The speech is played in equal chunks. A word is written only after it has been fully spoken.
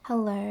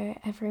Hello,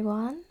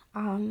 everyone.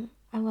 I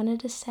wanted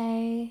to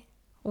say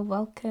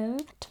welcome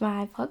to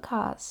my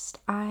podcast.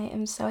 I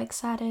am so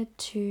excited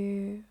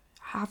to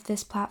have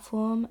this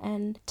platform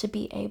and to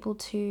be able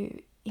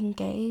to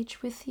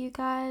engage with you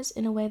guys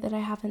in a way that I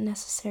haven't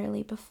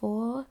necessarily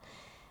before,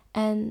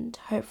 and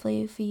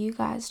hopefully for you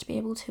guys to be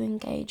able to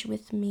engage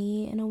with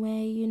me in a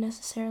way you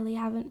necessarily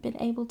haven't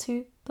been able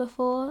to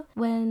before.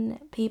 When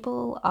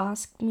people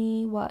ask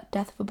me what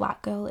Death of a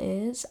Black Girl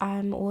is,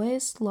 I'm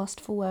always lost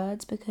for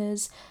words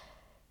because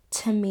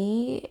to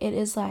me it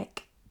is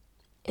like,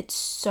 it's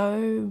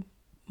so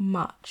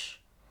much.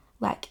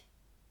 Like,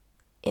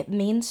 it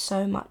means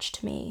so much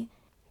to me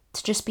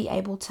to just be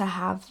able to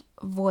have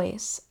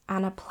voice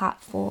and a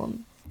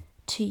platform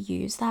to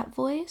use that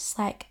voice.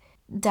 Like,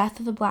 Death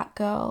of a Black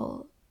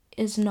Girl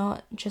is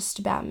not just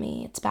about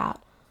me, it's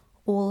about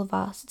all of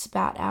us. It's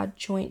about our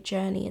joint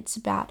journey. It's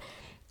about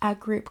our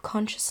group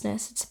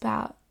consciousness. It's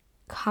about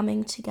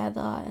coming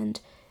together and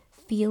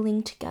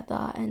feeling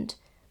together and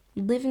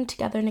living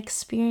together and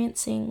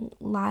experiencing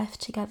life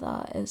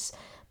together as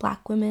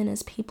Black women,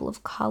 as people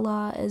of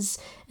colour, as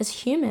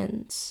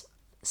humans.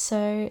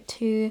 So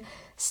to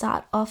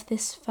start off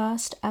this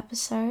first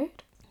episode,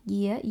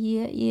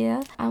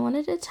 I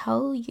wanted to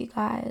tell you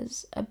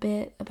guys a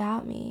bit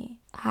about me.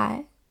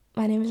 Hi,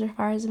 my name is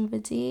Rafara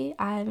Zimbabwe.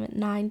 I'm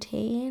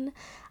 19.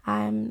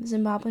 I'm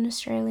Zimbabwean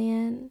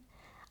Australian.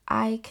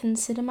 I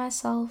consider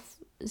myself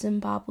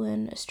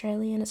Zimbabwean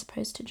Australian as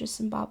opposed to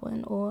just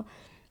Zimbabwean or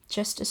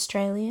just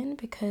Australian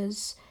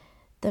because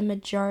the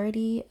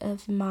majority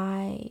of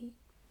my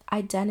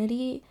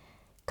identity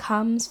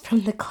comes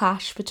from the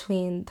clash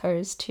between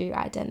those two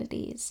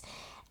identities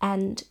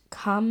and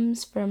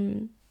comes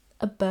from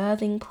a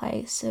birthing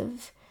place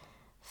of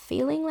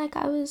feeling like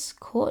I was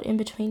caught in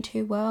between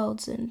two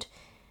worlds and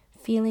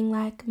feeling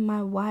like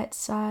my white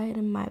side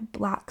and my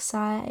black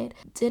side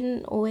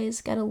didn't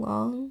always get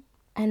along.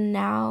 And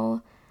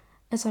now,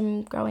 as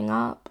I'm growing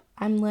up,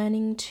 I'm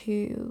learning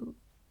to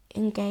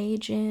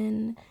engage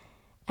in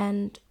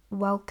and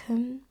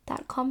welcome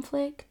that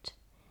conflict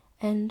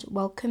and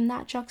welcome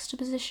that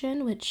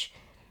juxtaposition, which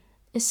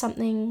is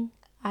something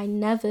I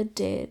never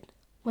did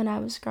when I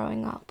was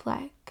growing up.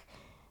 Like,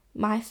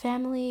 my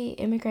family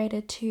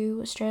immigrated to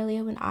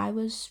Australia when I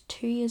was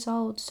 2 years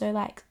old, so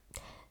like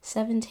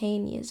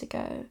 17 years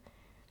ago.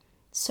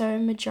 So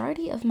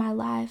majority of my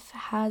life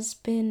has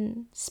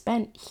been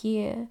spent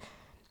here,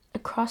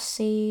 across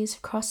seas,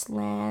 across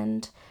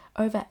land,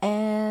 over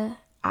air.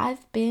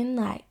 I've been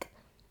like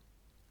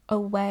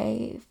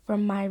away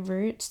from my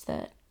roots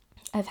that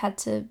I've had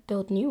to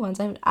build new ones.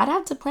 I'd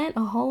have to plant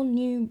a whole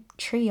new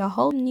tree, a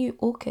whole new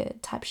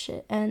orchid type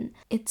shit. And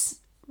it's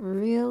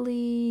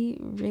really,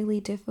 really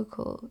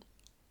difficult.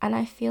 And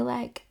I feel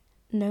like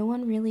no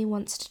one really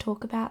wants to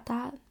talk about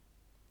that.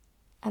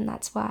 And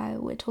that's why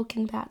we're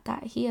talking about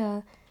that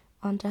here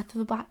on Death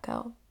of a Black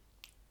Girl.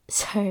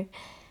 So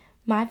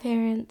my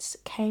parents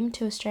came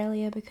to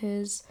Australia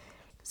because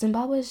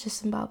Zimbabwe is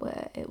just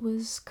Zimbabwe. It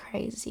was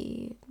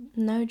crazy.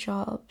 No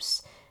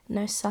jobs,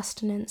 no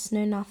sustenance,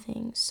 no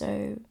nothing.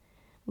 So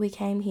we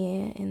came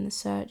here in the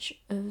search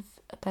of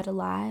a better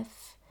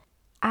life.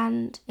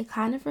 And it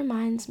kind of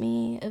reminds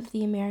me of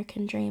the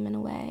American dream in a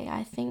way.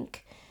 I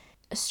think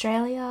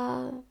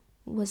Australia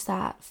was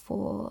that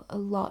for a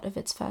lot of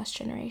its first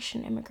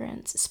generation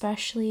immigrants,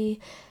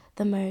 especially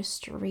the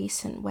most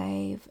recent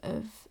wave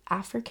of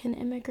African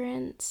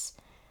immigrants.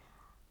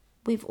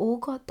 We've all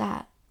got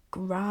that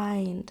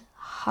grind,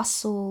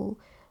 hustle,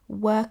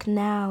 work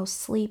now,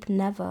 sleep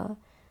never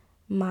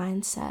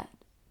mindset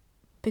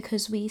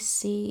because we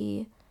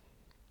see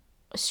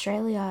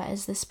Australia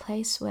as this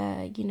place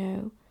where, you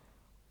know,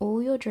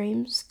 all your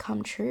dreams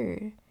come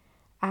true.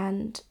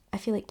 And I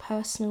feel like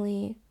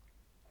personally,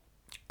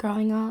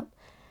 growing up,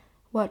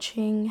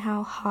 watching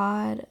how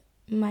hard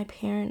my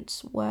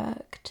parents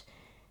worked,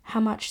 how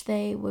much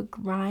they were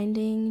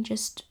grinding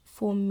just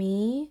for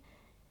me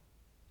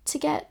to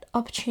get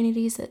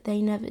opportunities that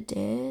they never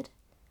did.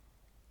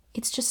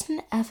 It's just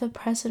an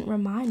ever-present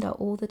reminder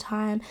all the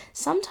time.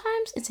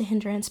 Sometimes it's a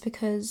hindrance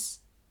because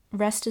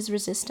rest is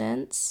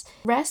resistance.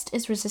 Rest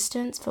is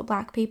resistance for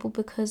Black people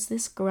because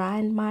this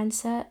grind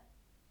mindset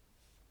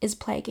is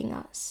plaguing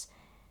us.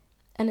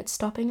 And it's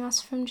stopping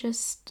us from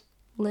just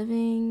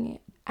living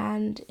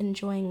and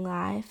enjoying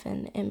life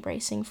and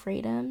embracing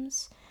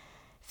freedoms.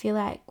 I feel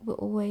like we're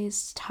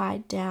always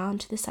tied down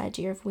to this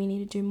idea of we need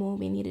to do more,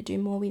 we need to do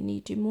more, we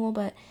need to do more,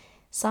 but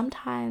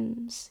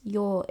sometimes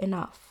you're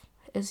enough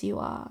as you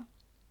are.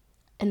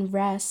 And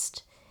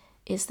rest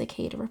is the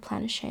key to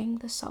replenishing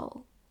the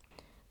soul.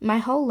 My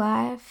whole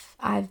life,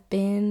 I've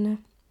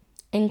been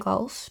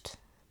engulfed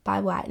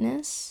by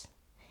whiteness,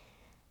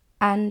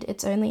 and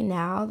it's only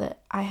now that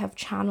I have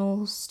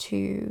channels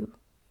to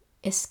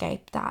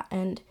escape that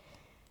and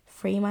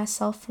free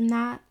myself from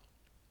that.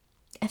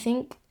 I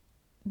think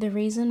the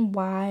reason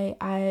why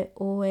I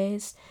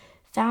always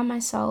found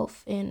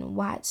myself in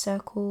white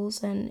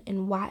circles and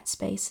in white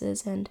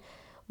spaces and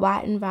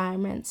white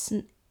environments,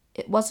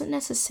 it wasn't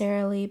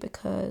necessarily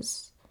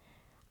because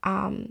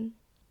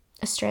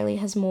Australia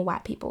has more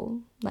white people.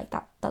 Like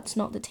that's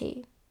not the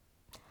tea.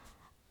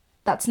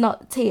 That's not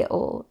the tea at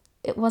all.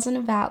 It wasn't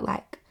about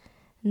like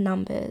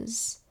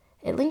numbers.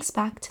 It links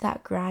back to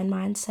that grind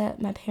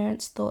mindset. My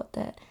parents thought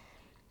that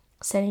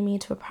sending me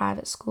to a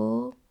private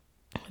school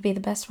would be the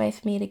best way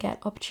for me to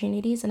get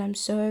opportunities, and I'm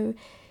so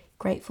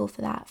grateful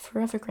for that,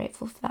 forever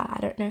grateful for that. I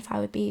don't know if I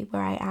would be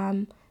where I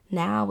am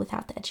now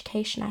without the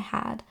education I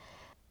had.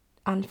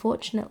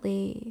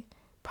 Unfortunately,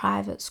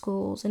 private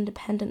schools,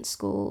 independent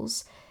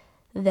schools,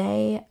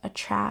 they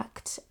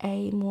attract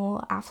a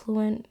more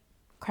affluent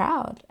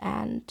crowd,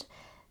 and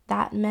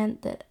that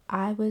meant that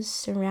I was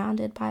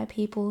surrounded by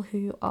people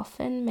who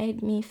often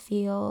made me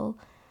feel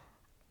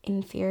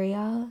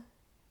inferior,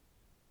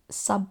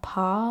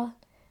 subpar,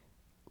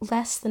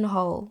 less than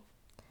whole.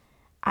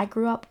 I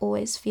grew up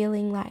always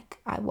feeling like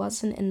I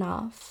wasn't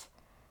enough.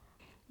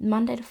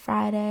 Monday to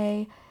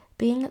Friday,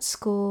 being at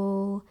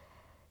school,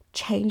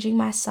 changing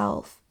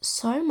myself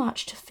so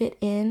much to fit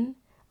in.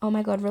 Oh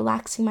my God,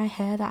 relaxing my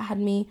hair that had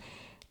me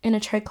in a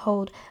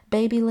chokehold.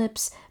 Baby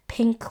lips,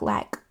 pink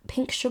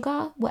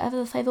sugar, whatever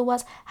the flavor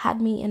was,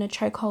 had me in a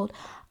chokehold.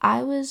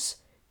 I was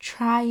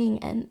trying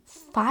and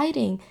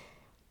fighting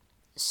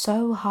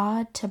so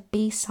hard to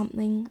be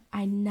something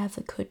I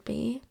never could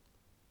be.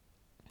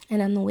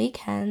 And on the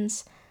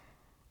weekends,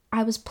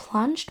 I was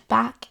plunged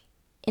back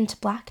into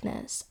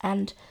blackness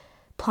and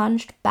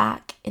plunged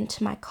back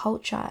into my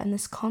culture, and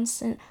this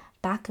constant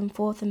back and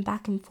forth and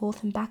back and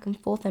forth and back and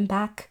forth and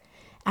back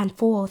and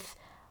forth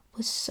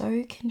was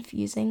so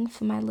confusing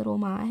for my little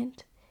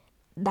mind.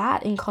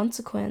 That, in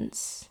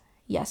consequence,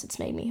 yes, it's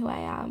made me who I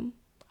am.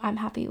 I'm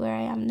happy where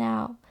I am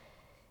now.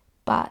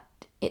 But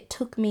it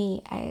took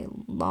me a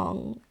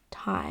long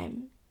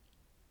time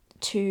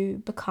to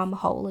become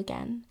whole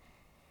again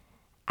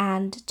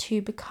and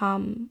to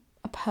become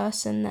a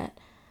person that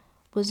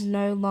was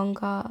no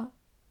longer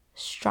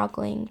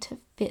struggling to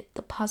fit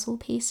the puzzle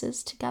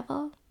pieces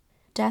together.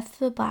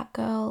 Death of a Black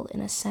Girl,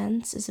 in a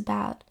sense, is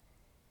about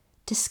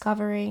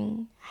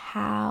discovering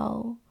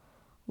how,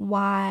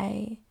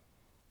 why,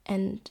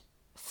 and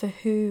for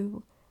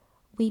who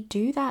we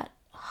do that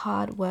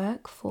hard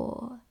work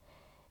for.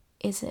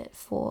 Is it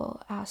for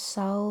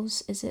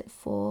ourselves? Is it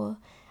for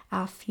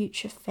our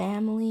future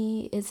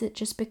family? Is it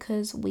just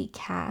because we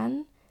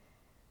can?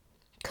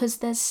 Because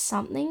there's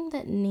something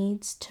that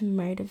needs to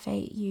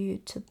motivate you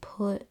to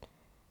put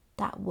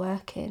that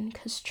work in,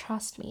 because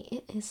trust me,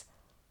 it is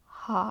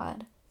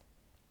hard.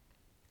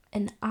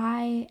 And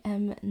I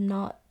am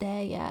not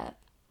there yet.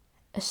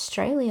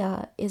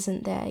 Australia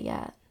isn't there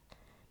yet.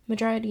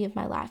 Majority of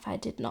my life I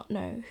did not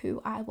know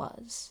who I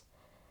was.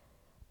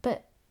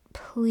 But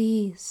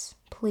please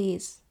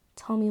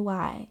tell me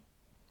why.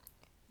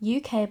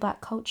 UK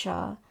Black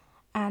culture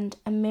and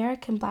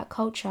American Black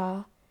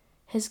culture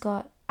has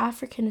got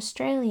African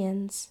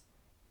Australians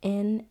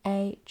in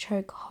a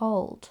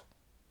chokehold.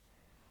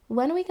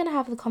 When are we going to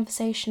have the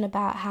conversation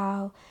about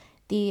how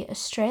the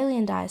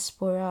Australian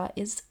diaspora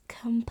is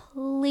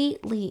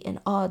completely in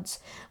odds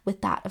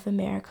with that of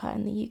America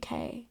and the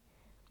UK?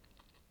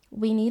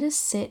 We need to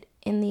sit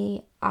in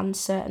the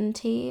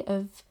uncertainty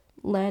of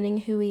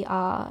learning who we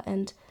are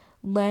and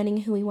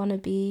learning who we want to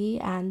be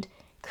and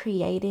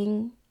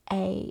creating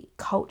a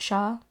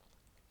culture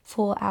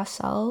for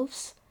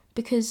ourselves,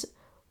 because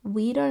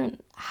we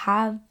don't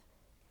have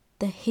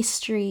the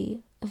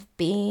history of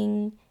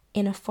being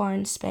in a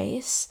foreign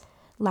space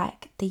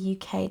like the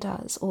UK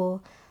does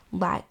or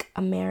like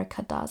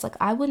America does. Like,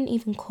 I wouldn't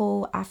even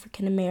call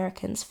African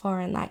Americans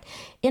foreign. Like,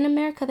 in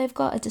America, they've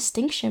got a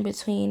distinction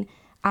between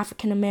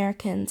African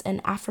Americans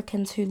and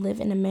Africans who live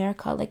in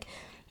America. Like,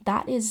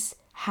 that is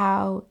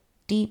how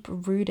deep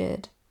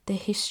rooted the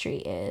history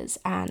is,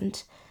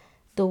 and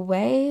the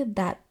way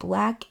that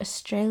Black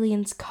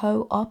Australians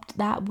co-opt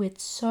that with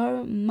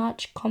so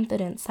much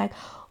confidence. Like,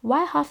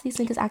 why half these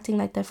niggas acting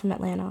like they're from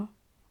Atlanta?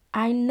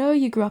 I know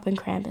you grew up in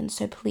Cranbourne,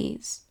 so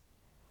please.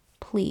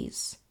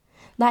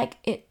 Like,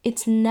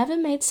 it's never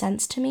made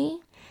sense to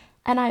me.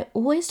 And I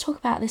always talk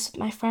about this with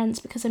my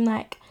friends because I'm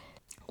like,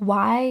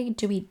 why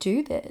do we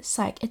do this?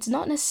 Like, it's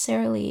not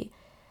necessarily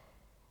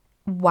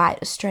white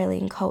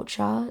Australian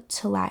culture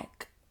to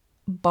like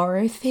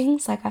borrow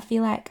things. Like, I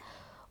feel like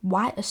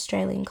white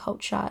Australian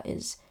culture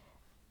is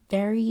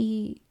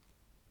very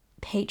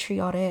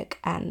patriotic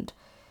and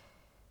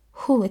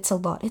it's a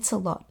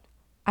lot.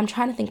 I'm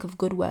trying to think of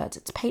good words.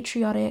 It's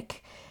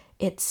patriotic,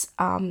 it's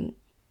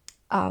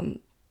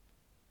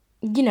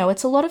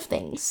it's a lot of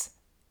things.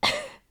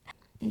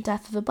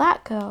 Death of a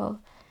Black Girl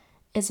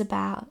is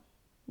about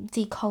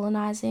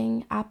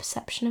decolonizing our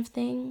perception of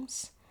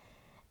things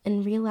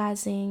and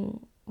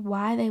realizing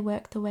why they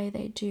work the way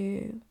they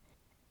do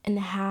and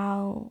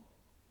how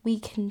we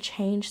can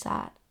change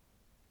that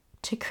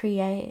to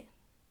create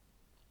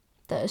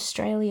the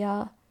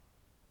Australia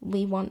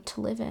we want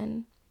to live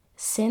in.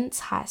 Since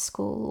high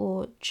school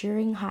or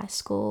during high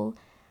school,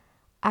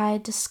 I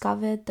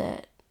discovered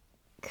that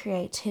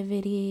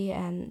creativity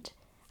and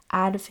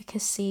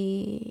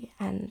advocacy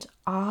and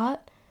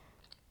art,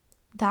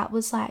 that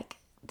was like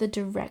the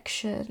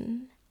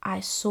direction I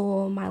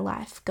saw my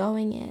life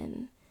going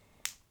in.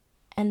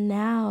 And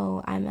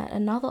now I'm at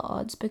another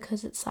odds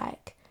because it's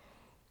like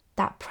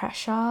that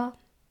pressure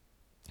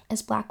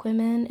as Black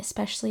women,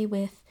 especially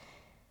with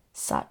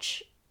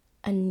such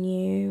a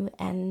new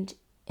and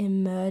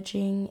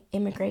emerging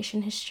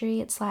immigration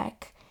history, it's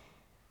like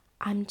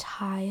I'm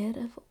tired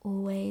of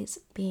always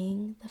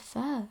being the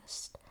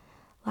first.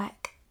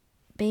 Like,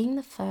 being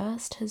the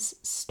first has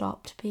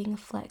stopped being a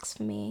flex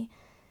for me.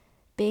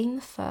 Being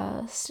the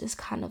first is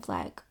kind of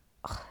like,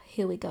 oh,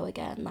 here we go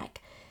again.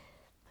 Like,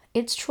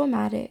 it's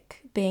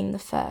traumatic being the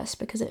first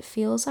because it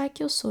feels like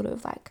you're sort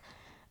of like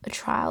a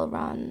trial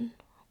run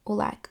or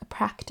like a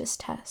practice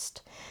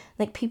test.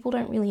 Like, people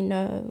don't really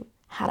know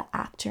how to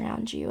act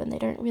around you, and they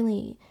don't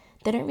really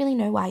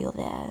know why you're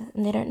there,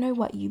 and they don't know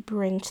what you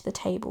bring to the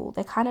table.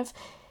 They're kind of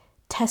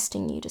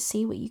testing you to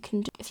see what you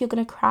can do, if you're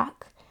going to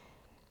crack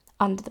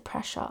under the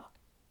pressure.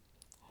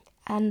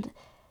 And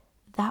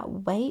that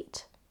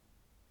weight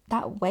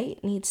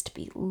needs to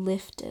be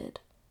lifted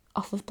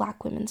off of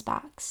Black women's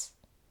backs.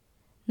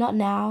 Not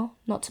now,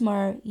 not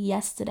tomorrow,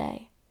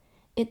 yesterday.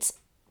 It's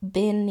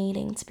been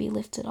needing to be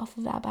lifted off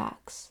of our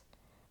backs.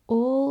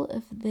 All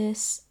of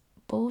this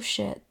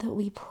bullshit that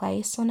we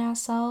place on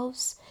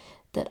ourselves,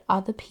 that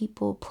other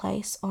people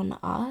place on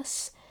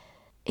us,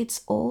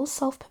 it's all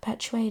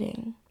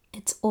self-perpetuating.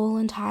 It's all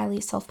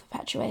entirely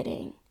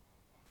self-perpetuating.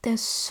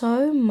 There's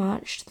so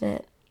much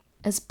that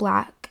as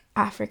Black,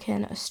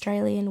 African,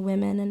 Australian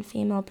women and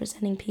female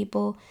presenting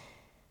people,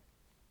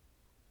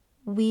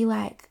 we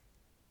like,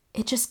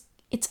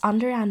 it's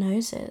under our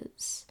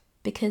noses,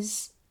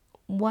 because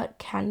what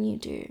can you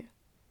do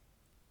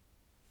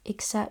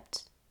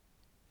except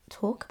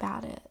talk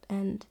about it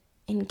and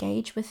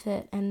engage with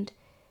it and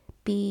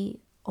be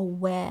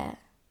aware?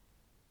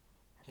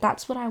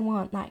 That's what I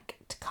want, like,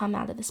 to come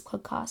out of this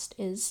podcast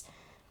is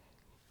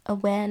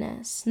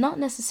awareness, not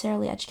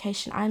necessarily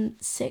education. I'm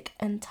sick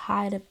and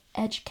tired of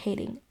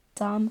educating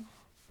dumb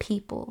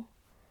people,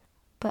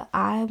 but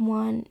I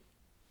want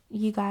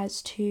you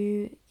guys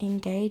to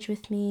engage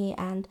with me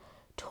and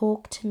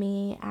talk to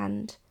me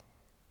and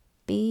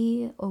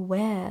be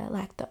aware.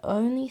 Like, the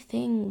only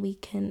thing we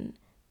can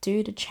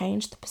do to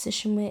change the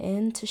position we're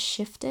in, to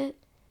shift it,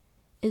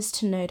 is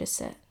to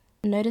notice it.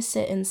 Notice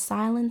it in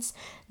silence,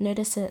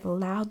 notice it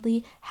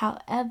loudly,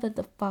 however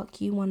the fuck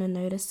you want to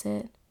notice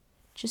it.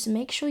 Just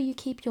make sure you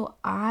keep your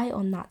eye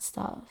on that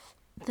stuff.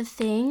 The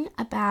thing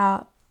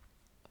about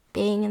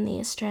being in the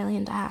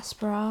Australian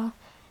diaspora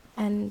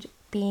and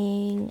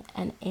being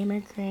an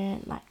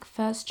immigrant, like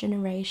first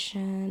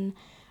generation,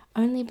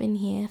 only been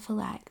here for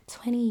like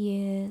 20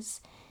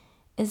 years,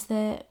 is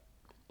that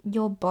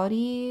your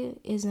body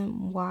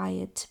isn't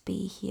wired to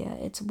be here.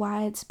 It's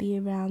wired to be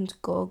around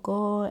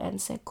gogo and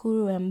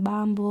sekuru and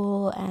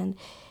bambo, and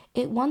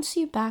it wants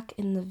you back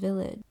in the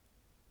village.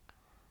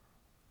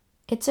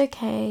 It's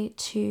okay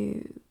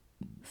to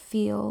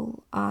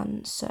feel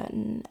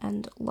uncertain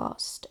and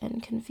lost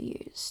and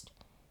confused.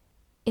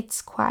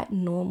 It's quite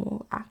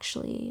normal,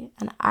 actually,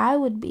 and I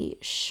would be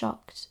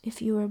shocked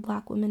if you were a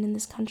Black woman in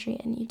this country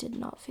and you did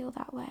not feel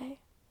that way.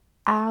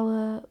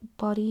 Our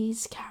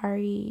bodies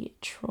carry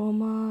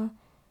trauma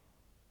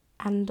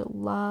and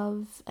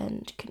love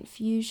and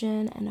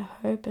confusion and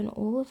hope, and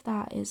all of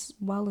that is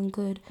well and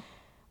good,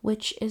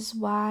 which is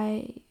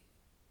why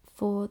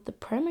for the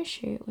promo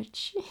shoot,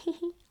 which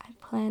I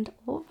planned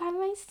all by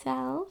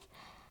myself,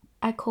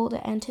 I called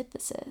it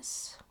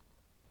Antithesis,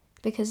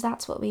 because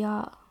that's what we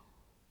are.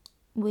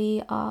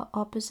 We are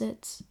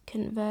opposites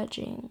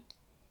converging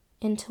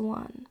into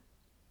one.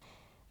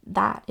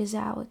 That is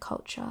our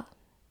culture.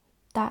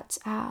 That's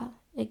our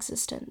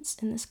existence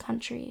in this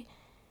country.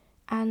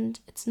 And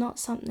it's not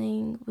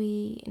something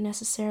we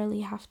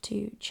necessarily have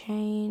to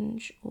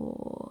change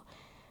or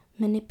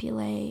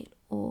manipulate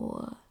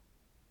or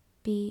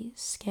be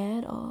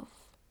scared of.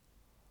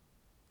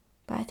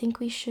 But I think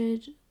we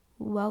should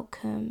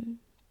welcome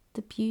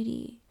the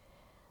beauty,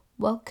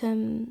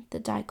 welcome the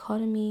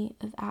dichotomy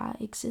of our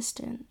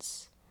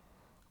existence,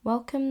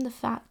 welcome the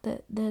fact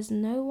that there's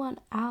no one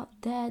out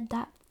there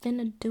that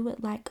finna do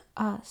it like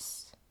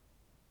us.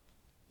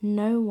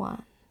 No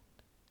one.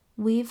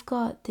 We've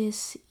got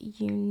this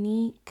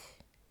unique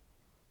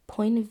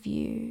point of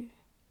view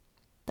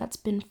that's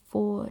been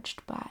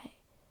forged by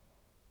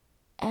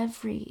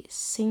every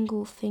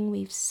single thing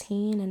we've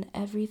seen and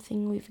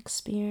everything we've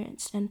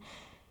experienced, and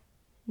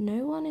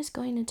no one is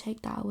going to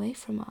take that away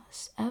from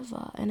us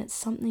ever. And it's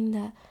something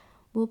that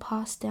we'll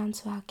pass down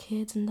to our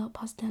kids, and they'll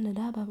pass down to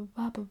that, blah blah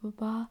blah blah blah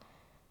blah,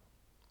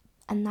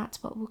 and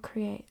that's what will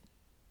create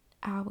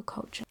our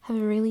culture. I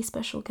have a really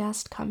special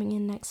guest coming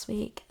in next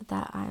week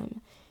that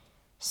I'm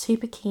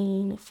super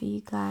keen for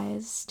you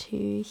guys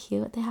to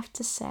hear what they have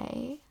to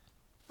say,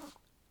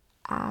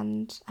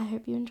 and I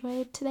hope you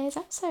enjoyed today's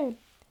episode.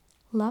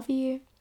 Love you.